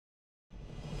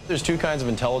There's two kinds of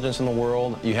intelligence in the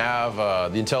world. You have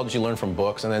the intelligence you learn from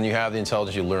books, and then you have the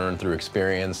intelligence you learn through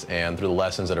experience and through the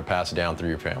lessons that are passed down through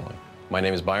your family. My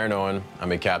name is Byron Owen.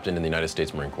 I'm a captain in the United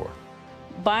States Marine Corps.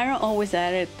 Byron always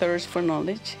had a thirst for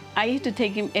knowledge. I used to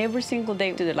take him every single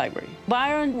day to the library.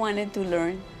 Byron wanted to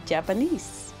learn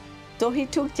Japanese. So he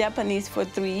took Japanese for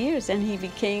 3 years, and he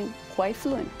became quite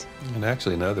fluent. And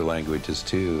actually in other languages,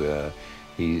 too.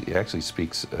 He actually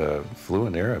speaks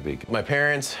fluent Arabic. My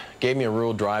parents gave me a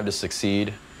real drive to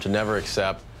succeed, to never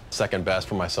accept second best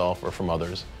for myself or from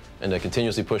others, and to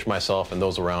continuously push myself and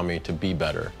those around me to be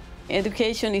better.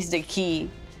 Education is the key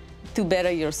to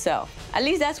better yourself. At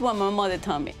least that's what my mother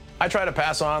taught me. I try to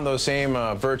pass on those same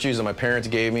virtues that my parents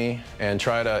gave me and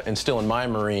try to instill in my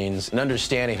Marines an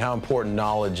understanding how important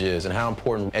knowledge is and how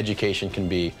important education can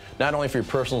be, not only for your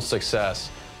personal success,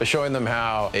 but showing them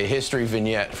how a history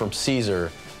vignette from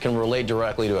Caesar can relate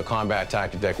directly to a combat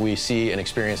tactic that we see and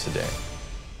experience today.